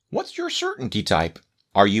What's your certainty type?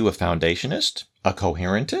 Are you a foundationist, a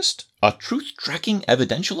coherentist, a truth-tracking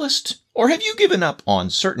evidentialist, or have you given up on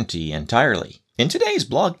certainty entirely? In today's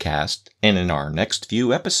blogcast, and in our next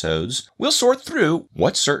few episodes, we'll sort through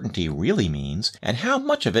what certainty really means and how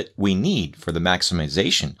much of it we need for the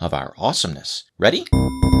maximization of our awesomeness. Ready?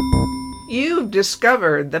 You've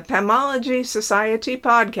discovered the Pamology Society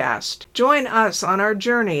podcast. Join us on our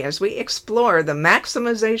journey as we explore the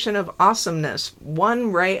maximization of awesomeness,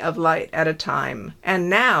 one ray of light at a time. And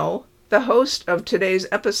now, the host of today's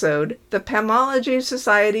episode, the Pamology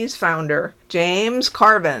Society's founder, James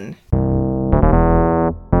Carvin.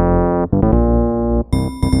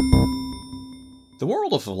 The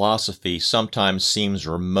world of philosophy sometimes seems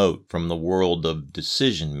remote from the world of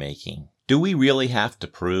decision-making. Do we really have to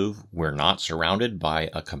prove we're not surrounded by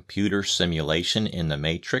a computer simulation in the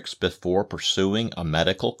Matrix before pursuing a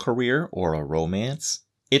medical career or a romance?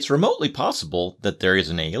 It's remotely possible that there is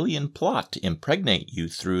an alien plot to impregnate you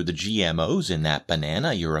through the GMOs in that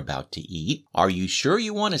banana you're about to eat. Are you sure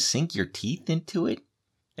you want to sink your teeth into it?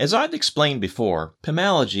 As I've explained before,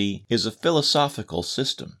 Pamology is a philosophical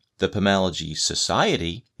system. The Pamology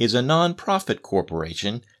Society is a non-profit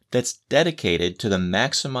corporation that's dedicated to the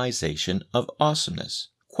maximization of awesomeness.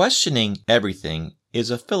 Questioning everything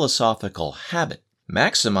is a philosophical habit.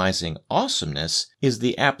 Maximizing awesomeness is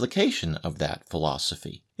the application of that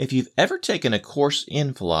philosophy. If you've ever taken a course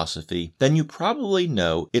in philosophy, then you probably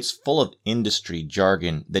know it's full of industry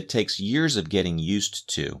jargon that takes years of getting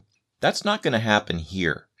used to. That's not going to happen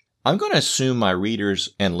here. I'm going to assume my readers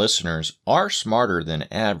and listeners are smarter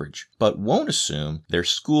than average, but won't assume they're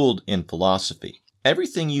schooled in philosophy.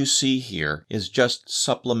 Everything you see here is just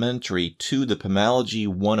supplementary to the Pamology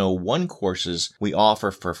 101 courses we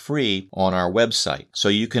offer for free on our website. So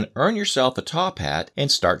you can earn yourself a top hat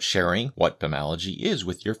and start sharing what Pamology is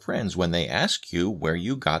with your friends when they ask you where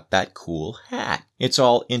you got that cool hat. It's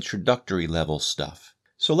all introductory level stuff.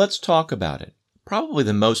 So let's talk about it. Probably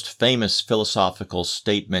the most famous philosophical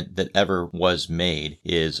statement that ever was made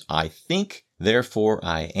is, "I think, therefore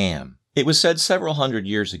I am." It was said several hundred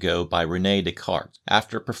years ago by René Descartes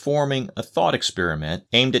after performing a thought experiment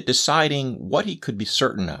aimed at deciding what he could be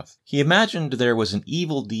certain of. He imagined there was an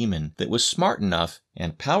evil demon that was smart enough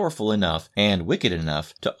and powerful enough and wicked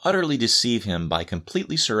enough to utterly deceive him by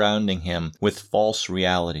completely surrounding him with false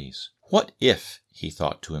realities. What if, he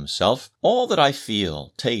thought to himself, all that I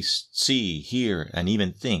feel, taste, see, hear, and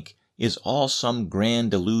even think is all some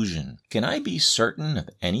grand illusion? Can I be certain of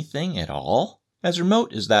anything at all? As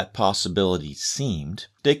remote as that possibility seemed,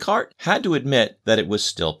 Descartes had to admit that it was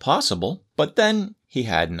still possible, but then he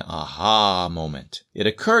had an aha moment. It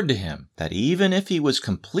occurred to him that even if he was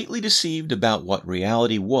completely deceived about what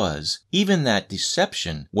reality was, even that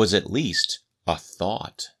deception was at least a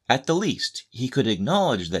thought. At the least, he could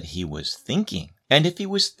acknowledge that he was thinking. And if he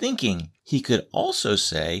was thinking, he could also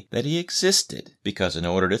say that he existed, because in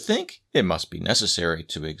order to think, it must be necessary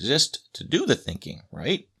to exist to do the thinking,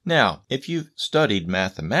 right? Now, if you've studied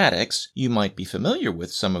mathematics, you might be familiar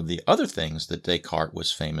with some of the other things that Descartes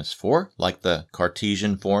was famous for, like the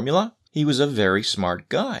Cartesian formula. He was a very smart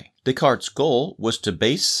guy. Descartes' goal was to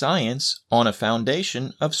base science on a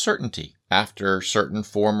foundation of certainty. After certain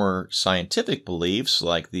former scientific beliefs,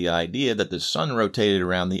 like the idea that the sun rotated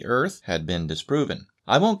around the earth, had been disproven.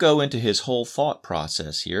 I won't go into his whole thought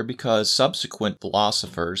process here because subsequent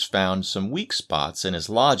philosophers found some weak spots in his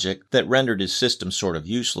logic that rendered his system sort of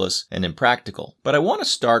useless and impractical. But I want to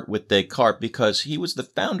start with Descartes because he was the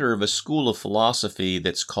founder of a school of philosophy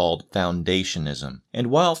that's called foundationism. And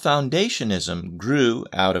while foundationism grew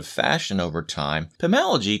out of fashion over time,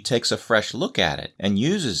 Pamology takes a fresh look at it and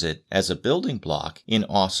uses it as a building block in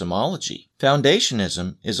awesomology.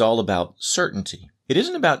 Foundationism is all about certainty. It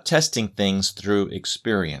isn't about testing things through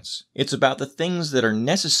experience. It's about the things that are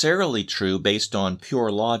necessarily true based on pure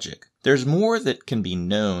logic. There's more that can be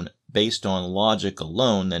known based on logic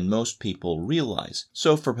alone than most people realize.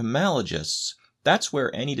 So for Pamologists, that's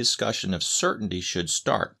where any discussion of certainty should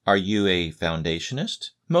start. Are you a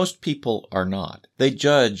foundationist? Most people are not. They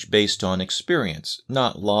judge based on experience,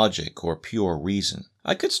 not logic or pure reason.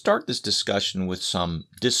 I could start this discussion with some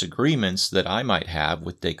disagreements that I might have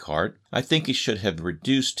with Descartes. I think he should have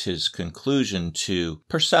reduced his conclusion to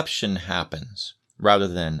perception happens, rather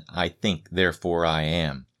than I think, therefore I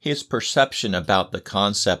am. His perception about the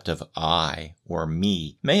concept of I or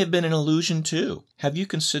me may have been an illusion too. Have you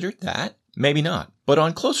considered that? Maybe not. But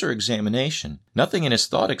on closer examination, nothing in his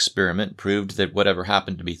thought experiment proved that whatever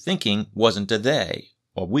happened to be thinking wasn't a they,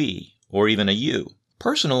 a we, or even a you.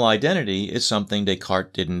 Personal identity is something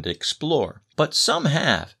Descartes didn't explore. But some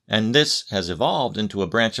have, and this has evolved into a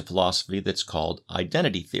branch of philosophy that's called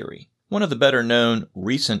identity theory. One of the better-known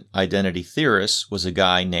recent identity theorists was a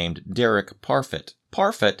guy named Derek Parfit.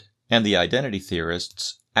 Parfit and the identity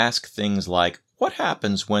theorists ask things like, what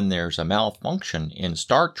happens when there's a malfunction in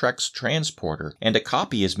Star Trek's transporter and a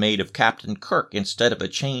copy is made of Captain Kirk instead of a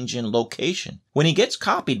change in location? When he gets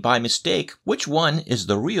copied by mistake, which one is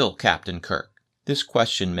the real Captain Kirk? This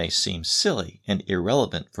question may seem silly and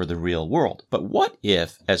irrelevant for the real world, but what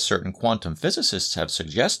if, as certain quantum physicists have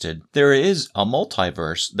suggested, there is a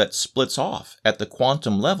multiverse that splits off at the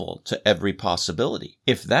quantum level to every possibility?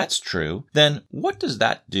 If that's true, then what does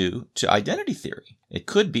that do to identity theory? It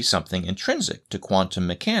could be something intrinsic to quantum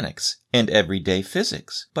mechanics and everyday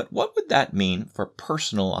physics, but what would that mean for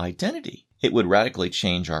personal identity? It would radically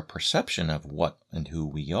change our perception of what and who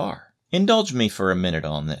we are. Indulge me for a minute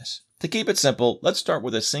on this. To keep it simple, let's start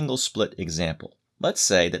with a single split example. Let's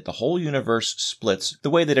say that the whole universe splits the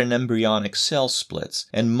way that an embryonic cell splits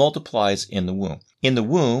and multiplies in the womb. In the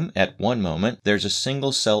womb, at one moment, there's a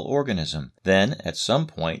single cell organism. Then, at some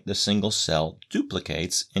point, the single cell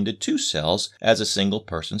duplicates into two cells as a single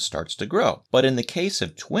person starts to grow. But in the case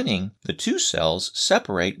of twinning, the two cells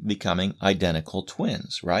separate, becoming identical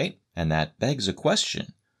twins, right? And that begs a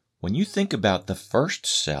question. When you think about the first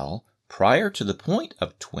cell, prior to the point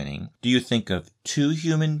of twinning, do you think of two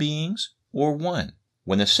human beings or one?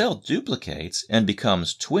 When the cell duplicates and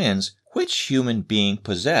becomes twins, which human being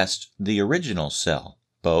possessed the original cell?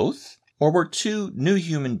 Both? Or were two new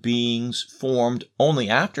human beings formed only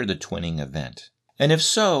after the twinning event? And if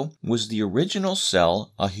so, was the original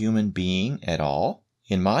cell a human being at all?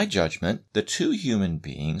 In my judgment, the two human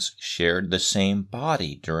beings shared the same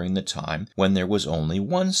body during the time when there was only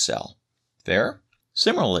one cell. Fair?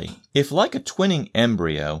 Similarly, if like a twinning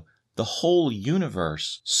embryo, the whole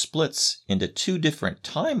universe splits into two different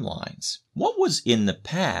timelines, what was in the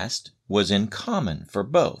past was in common for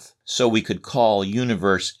both. So we could call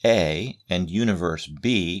Universe A and Universe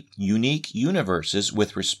B unique universes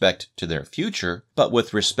with respect to their future, but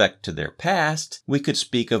with respect to their past, we could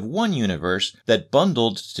speak of one universe that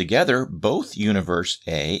bundled together both Universe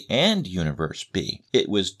A and Universe B. It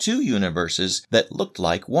was two universes that looked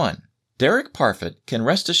like one. Derek Parfit can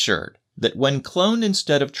rest assured that when cloned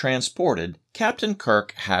instead of transported, Captain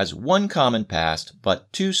Kirk has one common past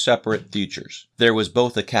but two separate futures. There was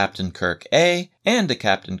both a Captain Kirk A and a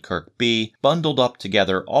Captain Kirk B bundled up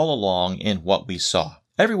together all along in what we saw.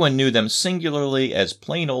 Everyone knew them singularly as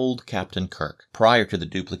plain old Captain Kirk prior to the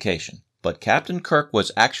duplication, but Captain Kirk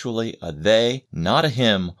was actually a they, not a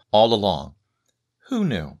him, all along. Who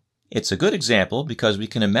knew? It's a good example because we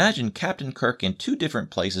can imagine Captain Kirk in two different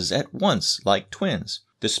places at once, like twins.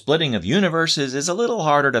 The splitting of universes is a little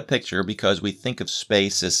harder to picture because we think of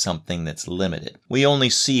space as something that's limited. We only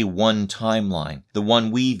see one timeline, the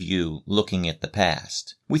one we view looking at the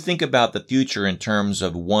past. We think about the future in terms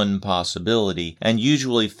of one possibility and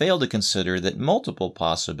usually fail to consider that multiple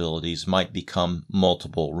possibilities might become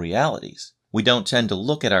multiple realities. We don't tend to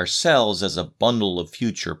look at ourselves as a bundle of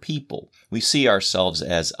future people. We see ourselves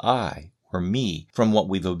as I, or me, from what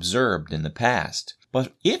we've observed in the past.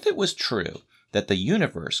 But if it was true that the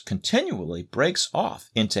universe continually breaks off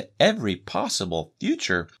into every possible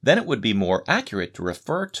future, then it would be more accurate to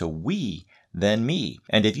refer to we than me.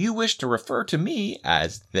 And if you wish to refer to me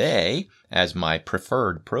as they, as my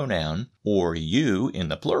preferred pronoun, or you in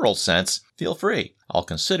the plural sense, feel free. I'll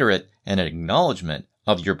consider it an acknowledgement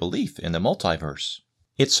of your belief in the multiverse.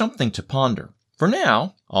 It's something to ponder. For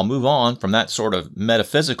now, I'll move on from that sort of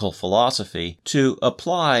metaphysical philosophy to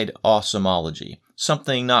applied awesomology,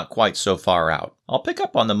 something not quite so far out. I'll pick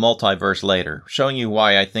up on the multiverse later, showing you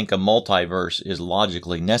why I think a multiverse is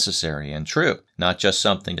logically necessary and true, not just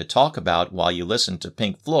something to talk about while you listen to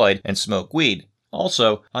Pink Floyd and smoke weed.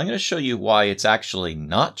 Also, I'm going to show you why it's actually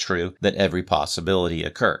not true that every possibility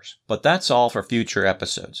occurs. But that's all for future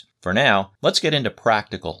episodes. For now, let's get into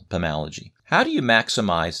practical pomology. How do you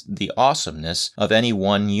maximize the awesomeness of any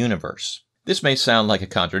one universe? This may sound like a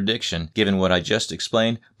contradiction, given what I just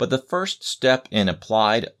explained, but the first step in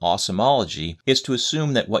applied awesomology is to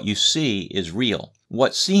assume that what you see is real.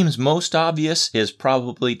 What seems most obvious is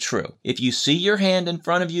probably true. If you see your hand in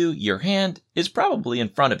front of you, your hand is probably in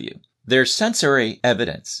front of you. There's sensory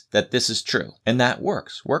evidence that this is true, and that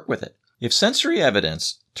works. Work with it. If sensory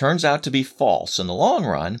evidence turns out to be false in the long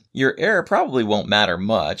run, your error probably won't matter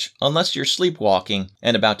much unless you're sleepwalking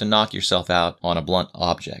and about to knock yourself out on a blunt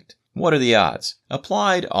object. What are the odds?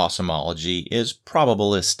 Applied awesomology is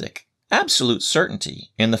probabilistic. Absolute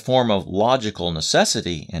certainty, in the form of logical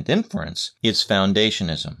necessity and inference, is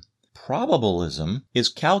foundationism. Probabilism is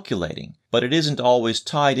calculating, but it isn't always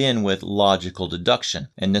tied in with logical deduction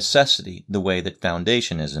and necessity the way that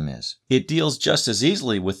foundationism is. It deals just as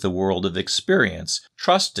easily with the world of experience,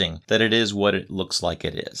 trusting that it is what it looks like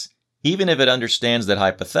it is, even if it understands that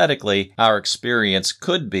hypothetically our experience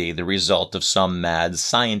could be the result of some mad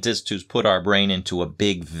scientist who's put our brain into a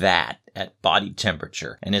big vat at body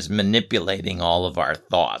temperature and is manipulating all of our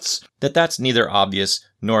thoughts. That's neither obvious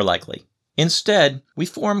nor likely. Instead, we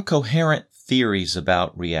form coherent theories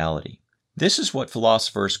about reality. This is what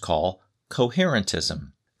philosophers call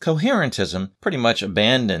coherentism. Coherentism pretty much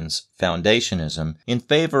abandons foundationism in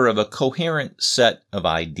favor of a coherent set of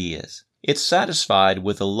ideas. It's satisfied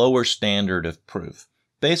with a lower standard of proof.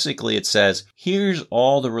 Basically, it says, here's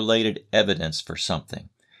all the related evidence for something.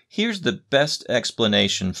 Here's the best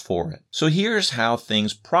explanation for it. So here's how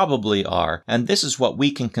things probably are, and this is what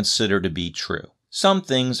we can consider to be true. Some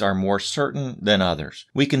things are more certain than others.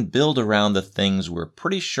 We can build around the things we're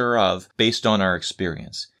pretty sure of based on our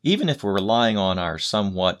experience, even if we're relying on our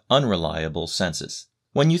somewhat unreliable senses.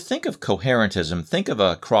 When you think of coherentism, think of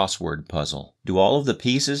a crossword puzzle. Do all of the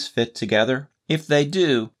pieces fit together? If they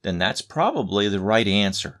do, then that's probably the right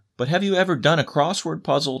answer. But have you ever done a crossword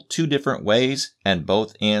puzzle 2 different ways and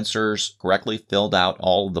both answers correctly filled out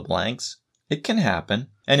all of the blanks? It can happen.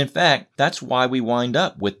 And in fact, that's why we wind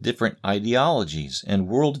up with different ideologies and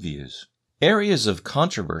worldviews. Areas of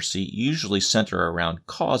controversy usually center around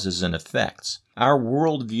causes and effects. Our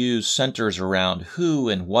worldview centers around who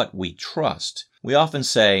and what we trust. We often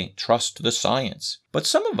say, trust the science. But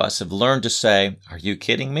some of us have learned to say, are you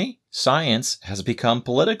kidding me? Science has become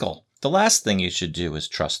political. The last thing you should do is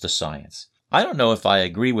trust the science. I don't know if I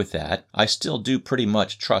agree with that. I still do pretty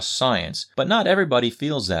much trust science, but not everybody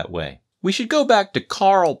feels that way. We should go back to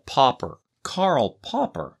Karl Popper. Karl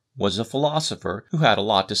Popper was a philosopher who had a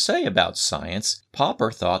lot to say about science.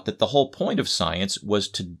 Popper thought that the whole point of science was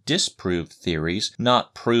to disprove theories,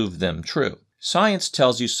 not prove them true. Science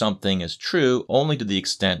tells you something is true only to the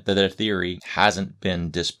extent that a theory hasn't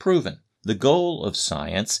been disproven. The goal of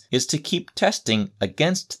science is to keep testing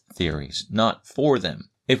against theories, not for them.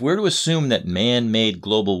 If we're to assume that man-made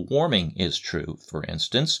global warming is true, for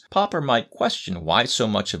instance, Popper might question why so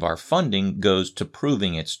much of our funding goes to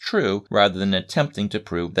proving it's true rather than attempting to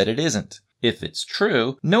prove that it isn't. If it's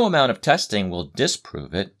true, no amount of testing will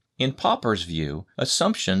disprove it. In Popper's view,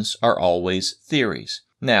 assumptions are always theories.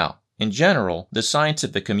 Now, in general, the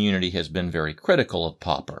scientific community has been very critical of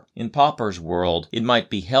Popper. In Popper's world, it might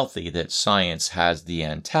be healthy that science has the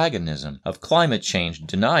antagonism of climate change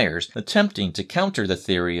deniers attempting to counter the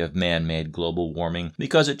theory of man-made global warming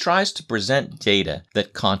because it tries to present data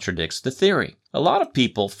that contradicts the theory. A lot of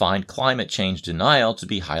people find climate change denial to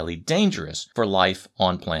be highly dangerous for life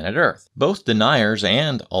on planet Earth. Both deniers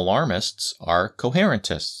and alarmists are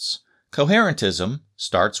coherentists. Coherentism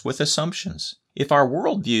starts with assumptions. If our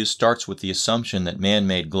worldview starts with the assumption that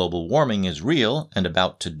man-made global warming is real and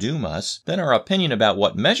about to doom us, then our opinion about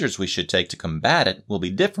what measures we should take to combat it will be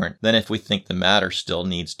different than if we think the matter still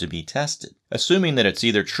needs to be tested. Assuming that it's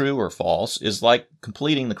either true or false is like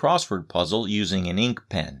completing the crossword puzzle using an ink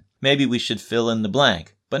pen. Maybe we should fill in the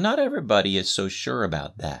blank, but not everybody is so sure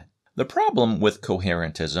about that. The problem with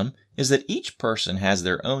coherentism is that each person has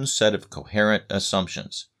their own set of coherent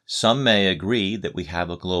assumptions. Some may agree that we have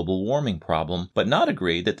a global warming problem, but not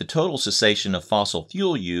agree that the total cessation of fossil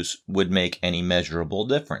fuel use would make any measurable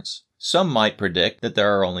difference. Some might predict that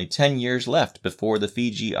there are only 10 years left before the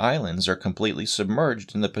Fiji Islands are completely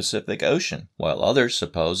submerged in the Pacific Ocean, while others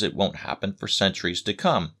suppose it won't happen for centuries to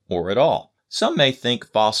come, or at all. Some may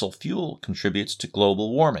think fossil fuel contributes to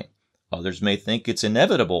global warming. Others may think it's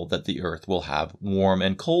inevitable that the Earth will have warm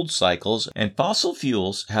and cold cycles and fossil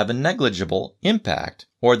fuels have a negligible impact,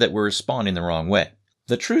 or that we're responding the wrong way.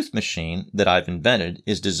 The truth machine that I've invented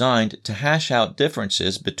is designed to hash out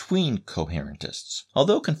differences between coherentists.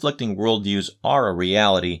 Although conflicting worldviews are a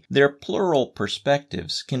reality, their plural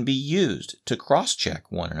perspectives can be used to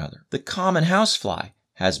cross-check one another. The common housefly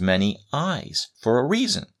has many eyes for a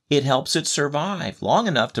reason. It helps it survive long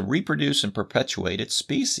enough to reproduce and perpetuate its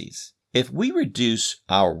species. If we reduce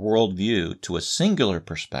our worldview to a singular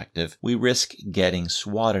perspective, we risk getting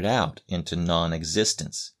swatted out into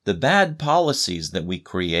non-existence. The bad policies that we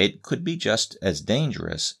create could be just as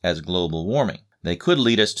dangerous as global warming. They could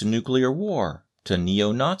lead us to nuclear war, to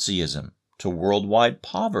neo-Nazism, to worldwide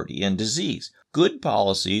poverty and disease. Good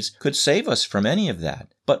policies could save us from any of that.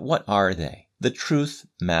 But what are they? The truth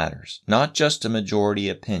matters, not just a majority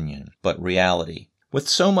opinion, but reality. With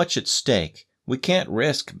so much at stake, We can't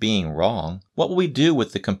risk being wrong. What will we do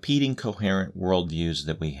with the competing coherent worldviews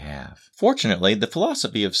that we have? Fortunately, the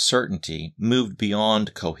philosophy of certainty moved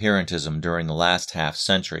beyond coherentism during the last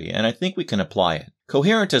half-century, and I think we can apply it.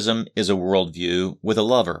 Coherentism is a worldview with a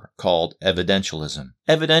lover called evidentialism.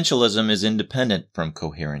 Evidentialism is independent from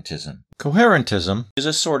coherentism. Coherentism is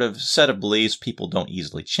a sort of set of beliefs people don't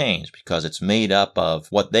easily change because it's made up of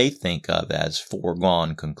what they think of as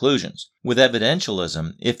foregone conclusions. With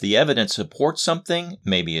evidentialism, if the evidence supports something,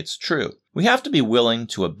 maybe it's true. We have to be willing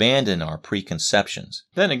to abandon our preconceptions.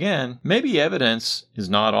 Then again, maybe evidence is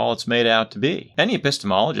not all it's made out to be. Any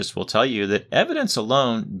epistemologist will tell you that evidence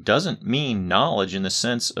alone doesn't mean knowledge in the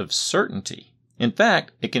sense of certainty. In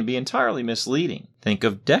fact, it can be entirely misleading. Think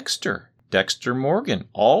of Dexter. Dexter Morgan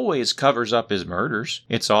always covers up his murders.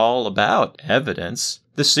 It's all about evidence.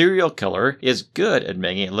 The serial killer is good at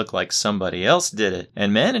making it look like somebody else did it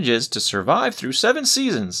and manages to survive through 7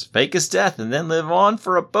 seasons, fake his death, and then live on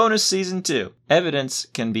for a bonus season 2. Evidence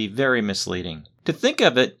can be very misleading. To think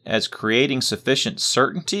of it as creating sufficient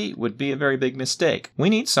certainty would be a very big mistake. We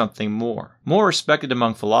need something more. More respected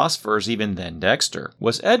among philosophers even than Dexter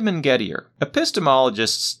was Edmund Gettier.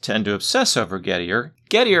 Epistemologists tend to obsess over Gettier.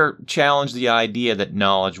 Gettier challenged the idea that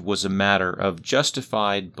knowledge was a matter of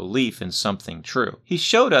justified belief in something true. He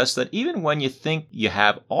showed us that even when you think you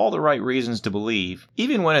have all the right reasons to believe,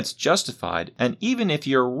 even when it's justified, and even if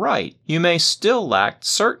you're right, you may still lack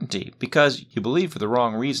certainty because you believe for the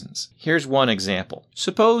wrong reasons. Here's one example.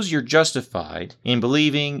 Suppose you're justified in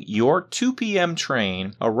believing your 2 p.m.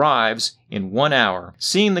 train arrives in 1 hour,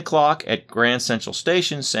 seeing the clock at Grand Central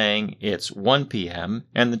Station saying it's 1 p.m.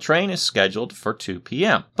 and the train is scheduled for 2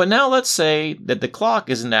 p.m. But now let's say that the clock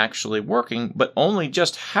isn't actually working, but only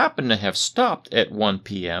just happened to have stopped at 1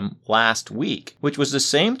 p.m. last week, which was the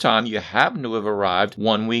same time you happened to have arrived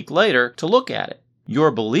 1 week later to look at it.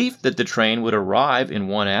 Your belief that the train would arrive in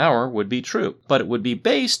 1 hour would be true, but it would be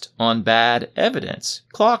based on bad evidence.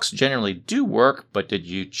 Clocks generally do work, but did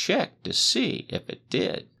you check to see if it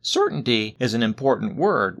did? Certainty is an important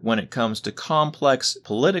word when it comes to complex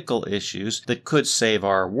political issues that could save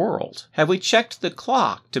our world. Have we checked the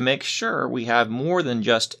clock to make sure we have more than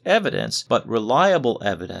just evidence, but reliable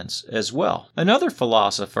evidence as well? Another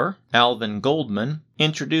philosopher, Alvin Goldman,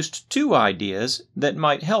 introduced 2 ideas that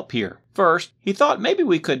might help here. First, he thought maybe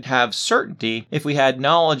we could have certainty if we had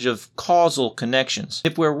knowledge of causal connections.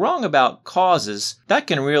 If we're wrong about causes, that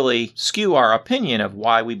can really skew our opinion of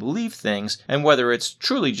why we believe things and whether it's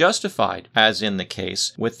truly justified, as in the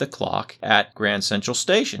case with the clock at Grand Central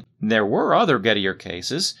Station. There were other Gettier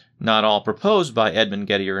cases, not all proposed by Edmund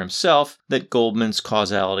Gettier himself, that Goldman's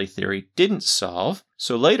causality theory didn't solve.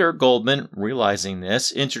 So later, Goldman, realizing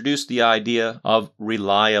this, introduced the idea of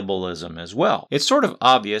reliabilism as well. It's sort of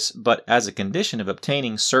obvious, but as a condition of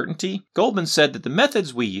obtaining certainty, Goldman said that the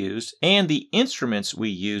methods we used and the instruments we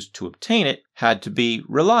used to obtain it had to be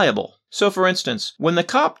reliable. So for instance, when the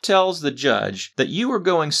cop tells the judge that you were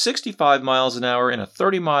going 65 miles an hour in a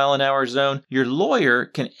 30-mile-an-hour zone, your lawyer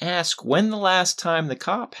can ask when the last time the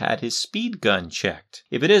cop had his speed gun checked.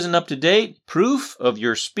 If it isn't up to date, proof of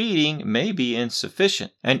your speeding may be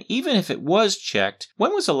insufficient. And even if it was checked,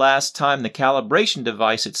 when was the last time the calibration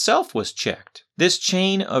device itself was checked? This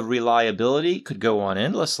chain of reliability could go on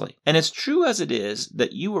endlessly. And as true as it is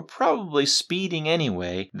that you were probably speeding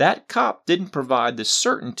anyway, that cop didn't provide the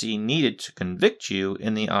certainty needed to convict you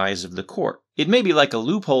in the eyes of the court. It may be like a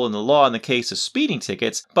loophole in the law in the case of speeding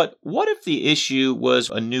tickets, but what if the issue was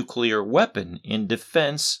a nuclear weapon in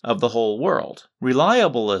defense of the whole world?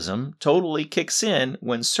 Reliabilism totally kicks in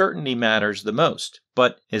when certainty matters the most.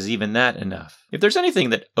 But is even that enough? If there's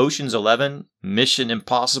anything that Ocean's 11, Mission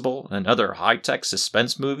Impossible, and other high-tech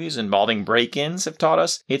suspense movies involving break-ins have taught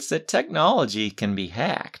us, it's that technology can be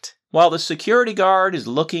hacked. While the security guard is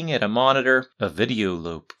looking at a monitor, a video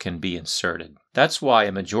loop can be inserted. That's why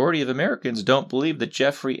a majority of Americans don't believe that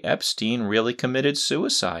Jeffrey Epstein really committed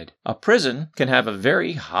suicide. A prison can have a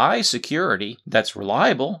very high security that's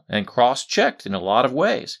reliable and cross-checked in a lot of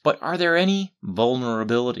ways. But are there any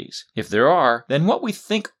vulnerabilities? If there are, then what we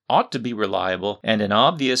think ought to be reliable and an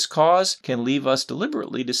obvious cause can leave us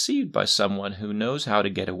deliberately deceived by someone who knows how to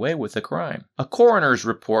get away with a crime. A coroner's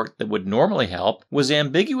report that would normally help was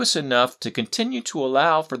ambiguous enough to continue to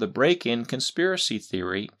allow for the break-in conspiracy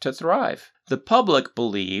theory to thrive. The public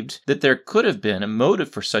believed that there could have been a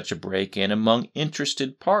motive for such a break-in among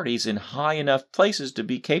interested parties in high enough places to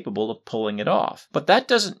be capable of pulling it off. But that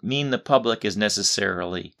doesn't mean the public is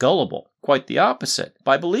necessarily gullible. Quite the opposite.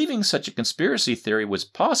 By believing such a conspiracy theory was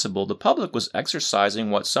possible, the public was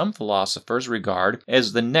exercising what some philosophers regard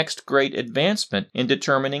as the next great advancement in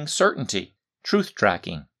determining certainty: truth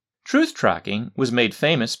tracking. Truth tracking was made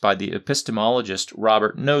famous by the epistemologist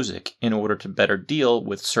Robert Nozick in order to better deal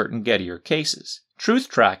with certain Gettier cases. Truth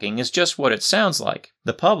tracking is just what it sounds like.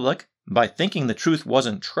 The public, by thinking the truth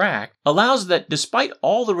wasn't tracked, allows that despite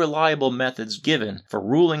all the reliable methods given for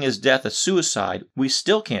ruling his death a suicide, we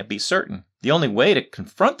still can't be certain. The only way to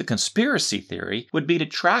confront the conspiracy theory would be to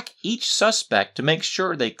track each suspect to make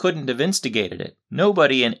sure they couldn't have instigated it.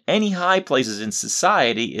 Nobody in any high places in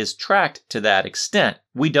society is tracked to that extent.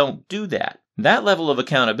 We don't do that. That level of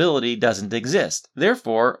accountability doesn't exist.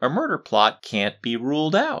 Therefore, a murder plot can't be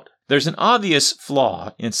ruled out. There's an obvious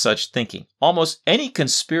flaw in such thinking. Almost any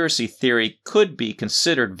conspiracy theory could be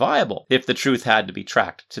considered viable if the truth had to be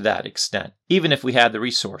tracked to that extent. Even if we had the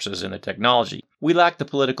resources and the technology, we lack the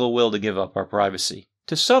political will to give up our privacy.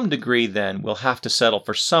 To some degree, then, we'll have to settle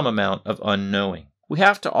for some amount of unknowing. We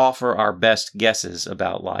have to offer our best guesses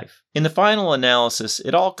about life. In the final analysis,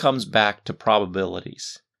 it all comes back to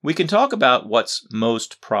probabilities. We can talk about what's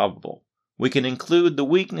most probable. We can include the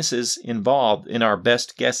weaknesses involved in our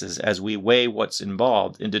best guesses as we weigh what's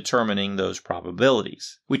involved in determining those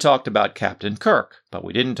probabilities. We talked about Captain Kirk, but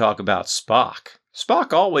we didn't talk about Spock.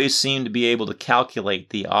 Spock always seemed to be able to calculate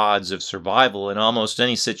the odds of survival in almost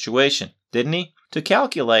any situation, didn't he? To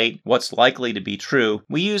calculate what's likely to be true,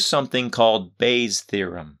 we use something called Bayes'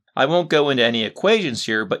 theorem. I won't go into any equations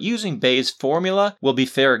here, but using Bayes' formula will be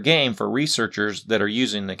fair game for researchers that are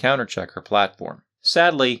using the Counterchecker platform.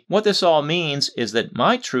 Sadly, what this all means is that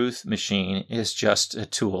my truth machine is just a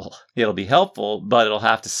tool. It'll be helpful, but it'll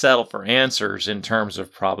have to settle for answers in terms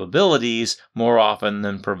of probabilities more often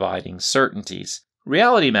than providing certainties.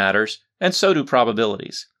 Reality matters, and so do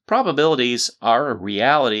probabilities. Probabilities are a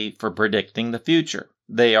reality for predicting the future.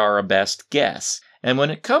 They are a best guess. And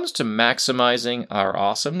when it comes to maximizing our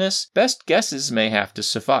awesomeness, best guesses may have to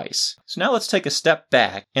suffice. So now let's take a step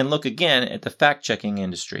back and look again at the fact-checking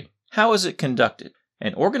industry. How is it conducted?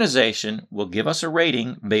 An organization will give us a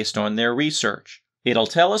rating based on their research. It'll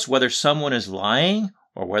tell us whether someone is lying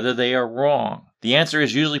or whether they are wrong. The answer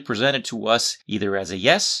is usually presented to us either as a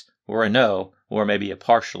yes or a no, or maybe a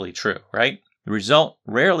partially true, right? The result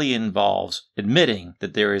rarely involves admitting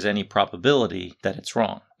that there is any probability that it's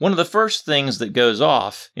wrong. One of the first things that goes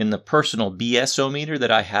off in the personal BS-o-meter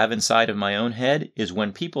that I have inside of my own head is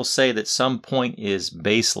when people say that some point is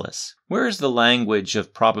baseless. Where is the language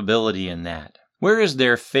of probability in that? Where is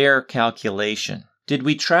their fair calculation? Did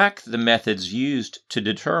we track the methods used to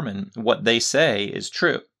determine what they say is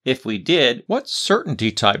true? If we did, what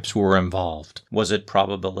certainty types were involved? Was it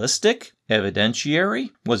probabilistic?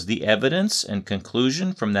 Evidentiary? Was the evidence and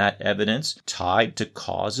conclusion from that evidence tied to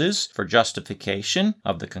causes for justification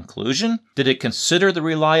of the conclusion? Did it consider the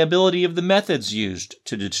reliability of the methods used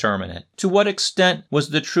to determine it? To what extent was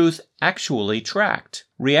the truth actually tracked?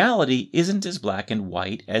 Reality isn't as black and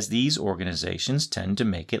white as these organizations tend to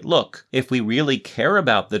make it look. If we really care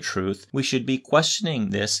about the truth, we should be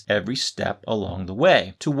questioning this every step along the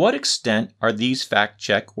way. To what extent are these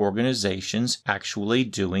fact-check organizations actually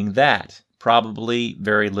doing that? Probably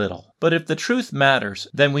very little. But if the truth matters,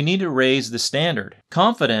 then we need to raise the standard.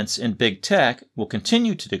 Confidence in big tech will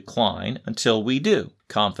continue to decline until we do.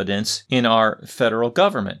 Confidence in our federal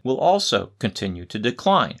government will also continue to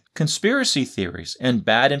decline. Conspiracy theories and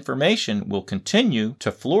bad information will continue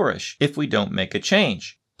to flourish if we don't make a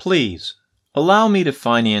change. Please, allow me to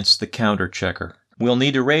finance the Counterchecker. We'll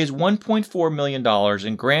need to raise $1.4 million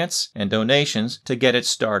in grants and donations to get it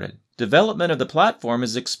started. Development of the platform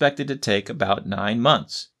is expected to take about 9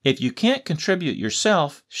 months. If you can't contribute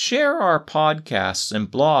yourself, share our podcasts and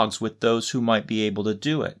blogs with those who might be able to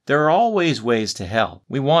do it. There are always ways to help.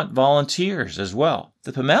 We want volunteers as well.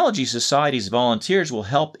 The Pomology Society's volunteers will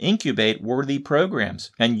help incubate worthy programs,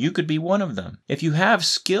 and you could be one of them. If you have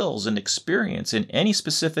skills and experience in any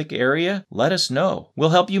specific area, let us know. We'll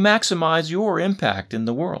help you maximize your impact in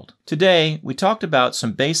the world. Today, we talked about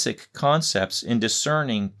some basic concepts in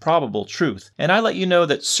discerning probable truth, and I let you know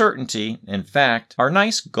that certainty and fact are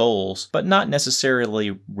nice goals, but not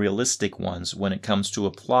necessarily realistic ones when it comes to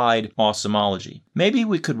applied awesomology. Maybe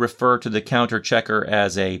we could refer to the Counterchecker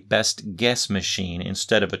as a best guess machine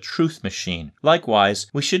instead of a truth machine. Likewise,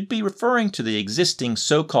 we should be referring to the existing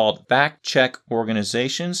so-called fact-check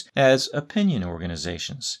organizations as opinion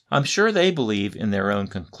organizations. I'm sure they believe in their own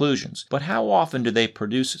conclusions, but how often do they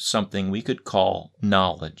produce something we could call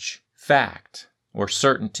knowledge, fact, or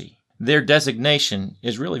certainty? Their designation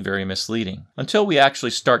is really very misleading. Until we actually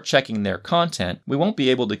start checking their content, we won't be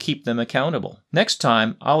able to keep them accountable. Next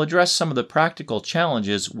time, I'll address some of the practical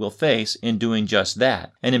challenges we'll face in doing just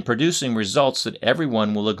that, and in producing results that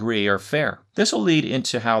everyone will agree are fair. This will lead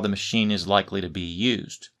into how the machine is likely to be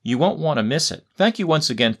used. You won't want to miss it. Thank you once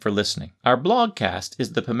again for listening. Our blogcast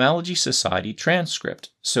is the Pomology Society transcript,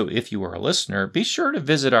 so if you are a listener, be sure to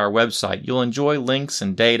visit our website. You'll enjoy links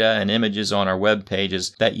and data and images on our web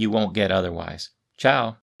pages that you won't get otherwise.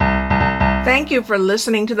 Ciao. Thank you for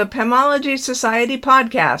listening to the Pomology Society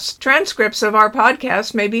podcast. Transcripts of our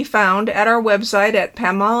podcast may be found at our website at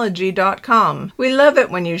pomology.com. We love it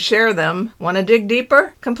when you share them. Want to dig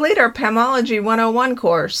deeper? Complete our Pomology 101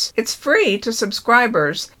 course. It's free to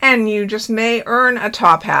subscribers, and you just may earn a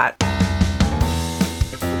top hat.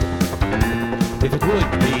 If it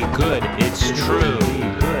would be good, it's true.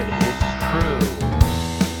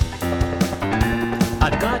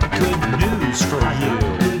 I've got good news for you.